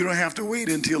you don't have to wait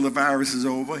until the virus is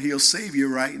over. He'll save you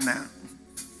right now.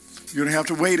 You don't have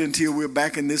to wait until we're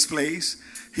back in this place.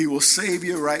 He will save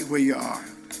you right where you are.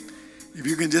 If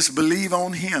you can just believe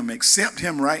on him, accept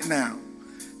him right now.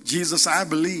 Jesus, I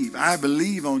believe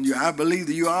on you. I believe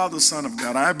that you are the Son of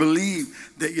God. I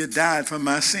believe that you died for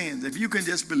my sins. If you can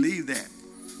just believe that.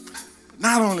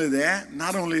 Not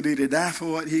only did he die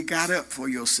for it, he got up for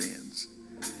your sins.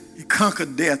 He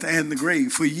conquered death and the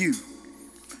grave for you.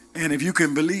 And if you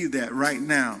can believe that right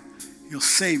now, he'll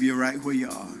save you right where you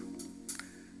are.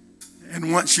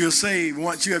 And once you're saved,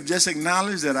 once you have just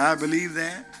acknowledged that I believe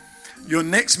that, your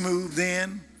next move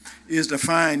then is to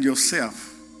find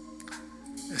yourself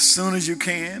as soon as you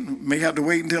can. May have to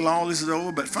wait until all this is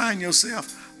over, but find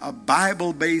yourself a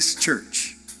Bible-based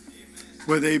church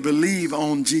where they believe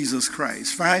on Jesus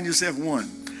Christ. Find yourself one.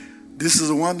 This is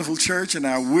a wonderful church, and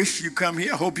I wish you come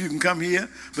here. I hope you can come here,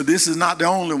 but this is not the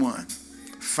only one.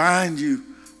 Find you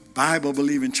a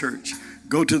Bible-believing church.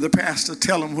 Go to the pastor.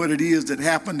 Tell him what it is that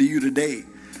happened to you today,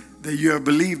 that you have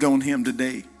believed on him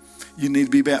today. You need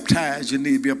to be baptized. You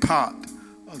need to be a part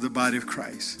of the body of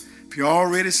Christ. If you're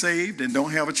already saved and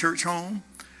don't have a church home,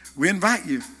 we invite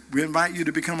you. We invite you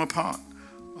to become a part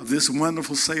of this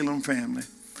wonderful Salem family.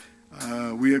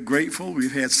 We are grateful.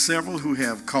 We've had several who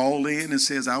have called in and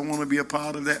says, I want to be a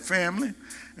part of that family.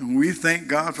 And we thank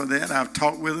God for that. I've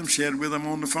talked with them, shared with them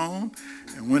on the phone.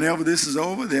 And whenever this is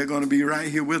over, they're going to be right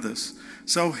here with us.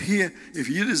 So here, if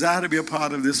you desire to be a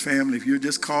part of this family, if you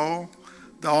just call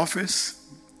the office,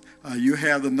 you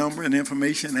have the number and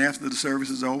information after the service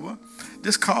is over.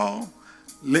 Just call.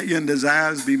 Let your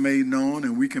desires be made known,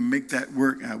 and we can make that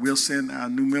work. We'll send our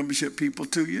new membership people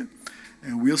to you,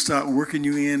 and we'll start working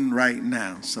you in right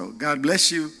now. So God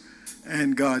bless you,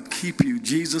 and God keep you.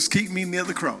 Jesus, keep me near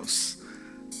the cross.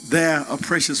 There, a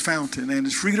precious fountain, and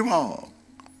it's free to all,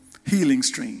 healing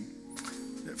stream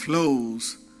that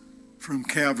flows from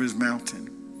Calvary's mountain.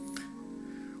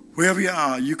 Wherever you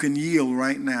are, you can yield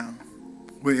right now.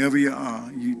 Wherever you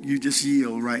are, you just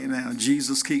yield right now.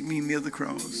 Jesus, keep me near the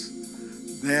cross.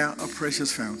 There, a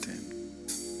precious fountain.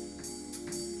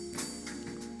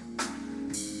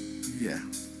 Yeah.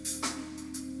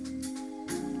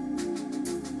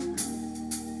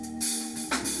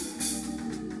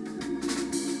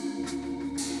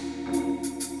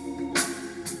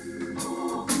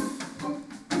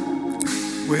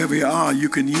 Wherever you are, you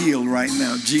can yield right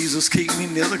now. Jesus, keep me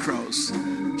near the cross.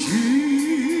 Jesus.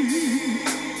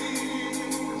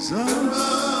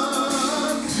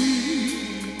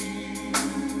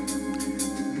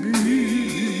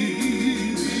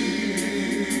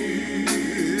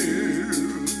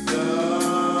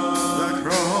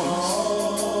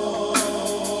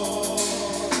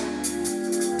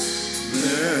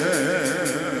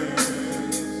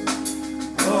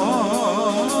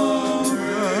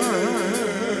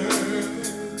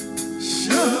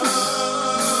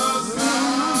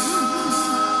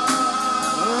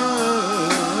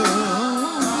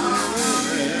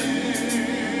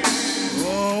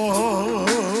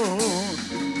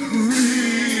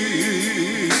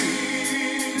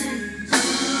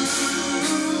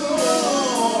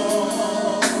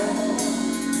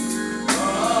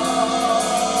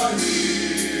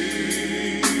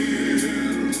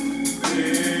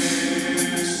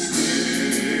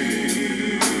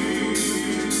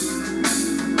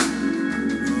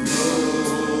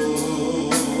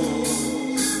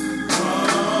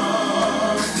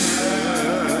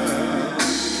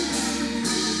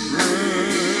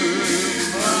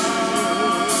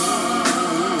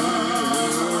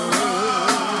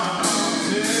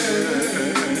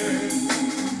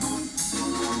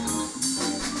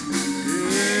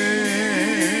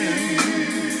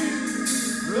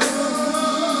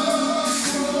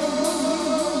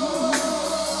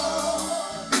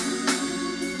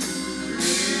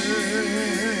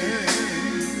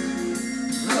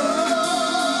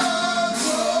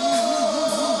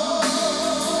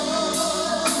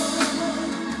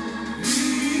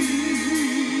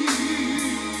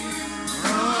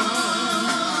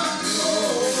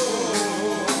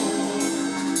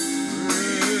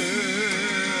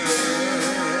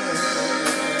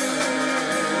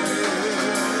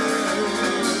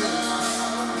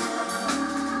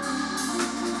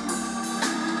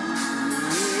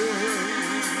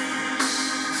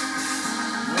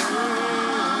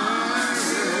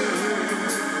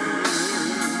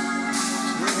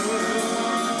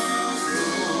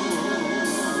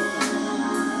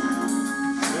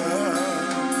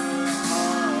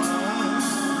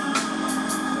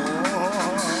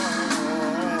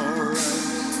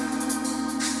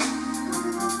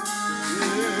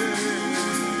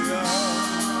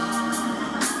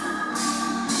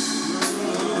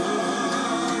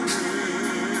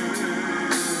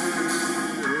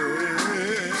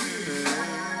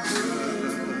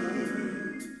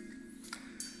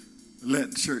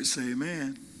 Let the church say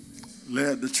amen.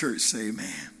 Let the church say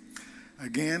amen.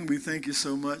 Again, we thank you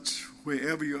so much.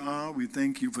 Wherever you are, we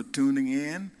thank you for tuning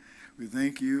in. We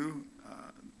thank you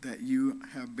that you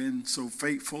have been so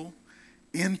faithful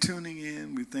in tuning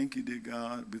in. We thank you, dear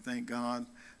God. We thank God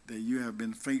that you have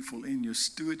been faithful in your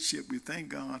stewardship. We thank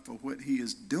God for what he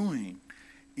is doing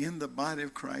in the body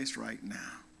of Christ right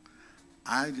now.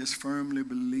 I just firmly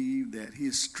believe that he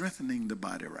is strengthening the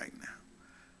body right now.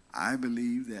 I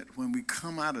believe that when we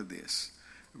come out of this,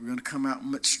 we're going to come out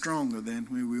much stronger than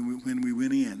when we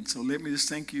went in. So let me just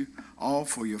thank you all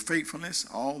for your faithfulness,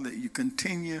 all that you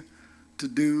continue to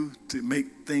do to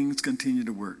make things continue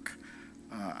to work.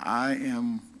 I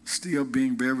am still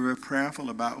being very, very prayerful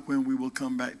about when we will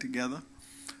come back together.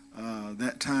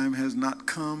 That time has not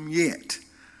come yet.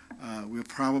 We're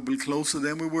probably closer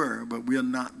than we were, but we're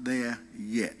not there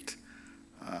yet.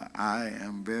 I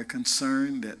am very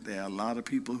concerned that there are a lot of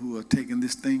people who are taking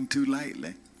this thing too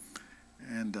lightly.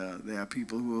 And there are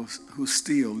people who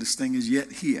still, this thing is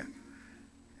yet here.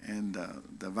 And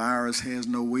the virus has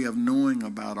no way of knowing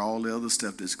about all the other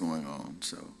stuff that's going on.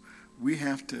 So we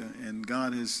have to, and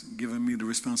God has given me the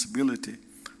responsibility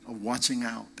of watching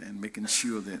out and making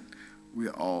sure that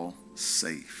we're all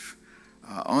safe.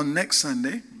 On next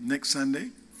Sunday,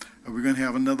 we're going to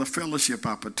have another fellowship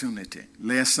opportunity.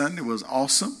 Last Sunday was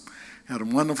awesome. Had a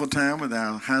wonderful time with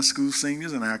our high school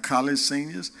seniors and our college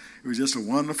seniors. It was just a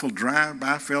wonderful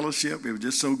drive-by fellowship. It was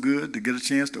just so good to get a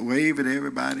chance to wave at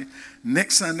everybody.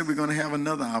 Next Sunday, we're going to have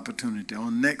another opportunity.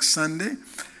 On next Saturday,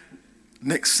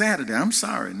 I'm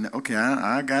sorry. Okay,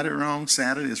 I got it wrong.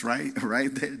 Saturday is right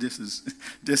there. This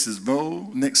is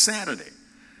bold. Next Saturday,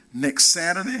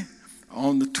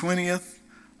 on the 20th,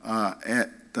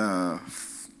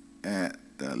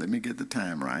 let me get the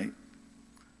time right.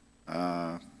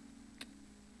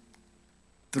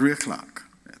 3 o'clock.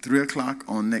 3 o'clock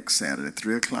on next Saturday.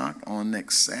 3 o'clock on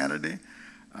next Saturday.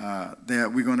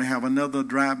 That we're going to have another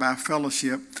drive-by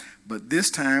fellowship, but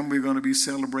this time we're going to be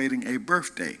celebrating a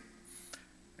birthday.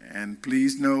 And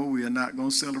please know we are not going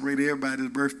to celebrate everybody's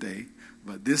birthday,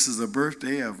 but this is a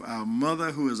birthday of our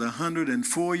mother, who is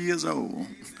 104 years old.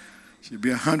 She'll be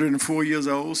 104 years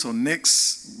old. So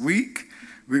next week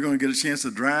we're going to get a chance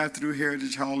to drive through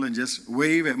Heritage Hall and just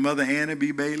wave at Mother Annie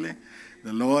B. Bailey.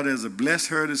 The Lord has blessed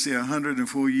her to see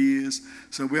 104 years.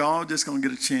 So we're all just going to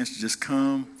get a chance to just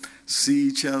come, see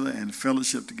each other, and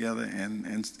fellowship together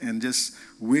and just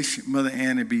wish Mother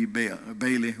Annie B.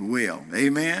 Bailey well.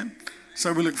 Amen?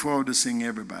 So we look forward to seeing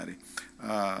everybody.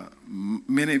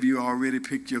 Many of you already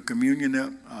picked your communion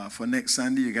up for next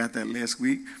Sunday. You got that last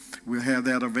week. We'll have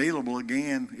that available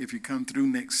again if you come through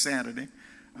next Saturday.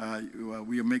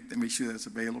 We'll make sure that's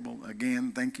available.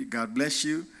 Again, thank you. God bless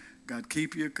you. God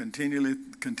keep you. Continual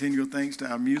thanks to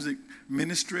our music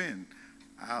ministry and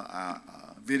our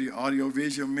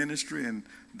audio-visual ministry and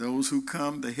those who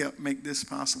come to help make this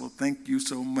possible. Thank you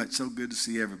so much. So good to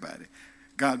see everybody.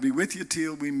 God be with you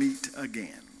till we meet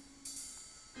again.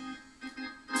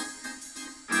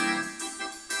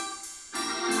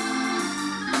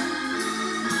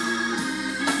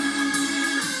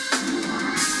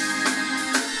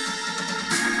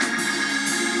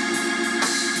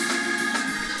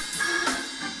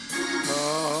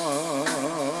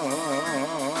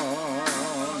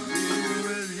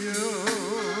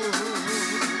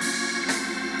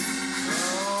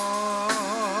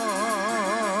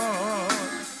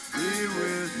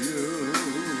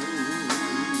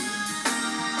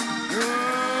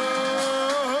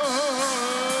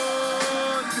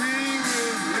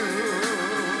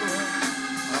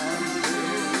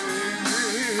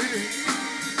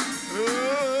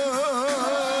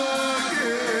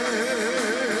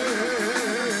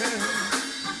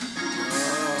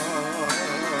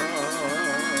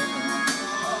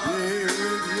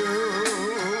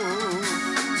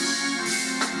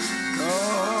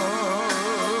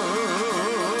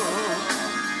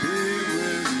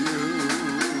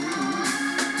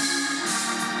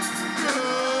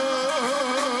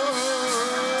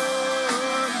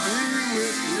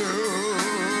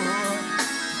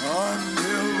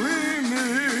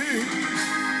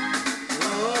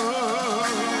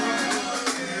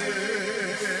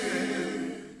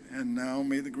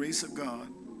 Of God,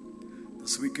 the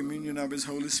sweet communion of His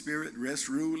Holy Spirit rest,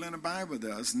 rule, and abide with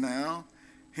us now,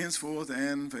 henceforth,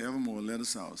 and forevermore. Let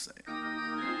us all say.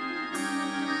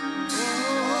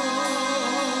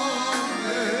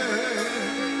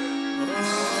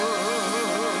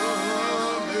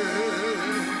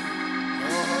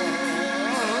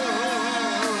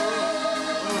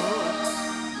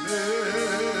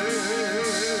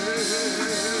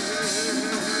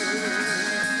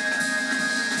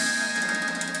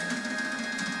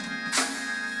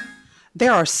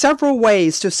 There are several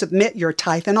ways to submit your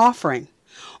tithe and offering.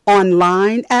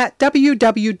 Online at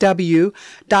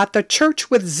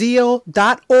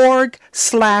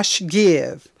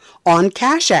www.thechurchwithzeal.org/give. On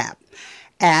Cash App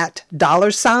at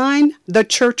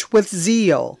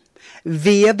 $thechurchwithzeal.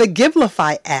 Via the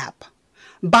Givelify app.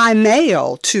 By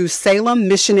mail to Salem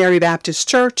Missionary Baptist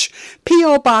Church,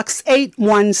 P.O. Box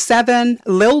 817,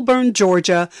 Lilburn,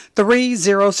 Georgia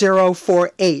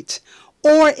 30048.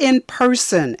 or in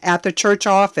person at the church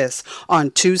office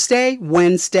on Tuesday,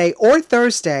 Wednesday, or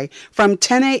Thursday from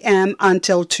 10 a.m.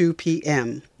 until 2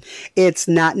 p.m. It's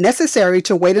not necessary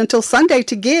to wait until Sunday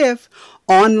to give.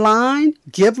 Online,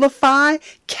 Givelify,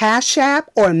 Cash App,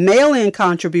 or mail-in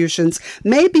contributions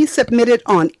may be submitted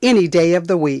on any day of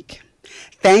the week.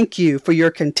 Thank you for your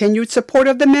continued support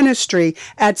of the ministry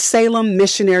at Salem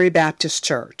Missionary Baptist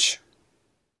Church.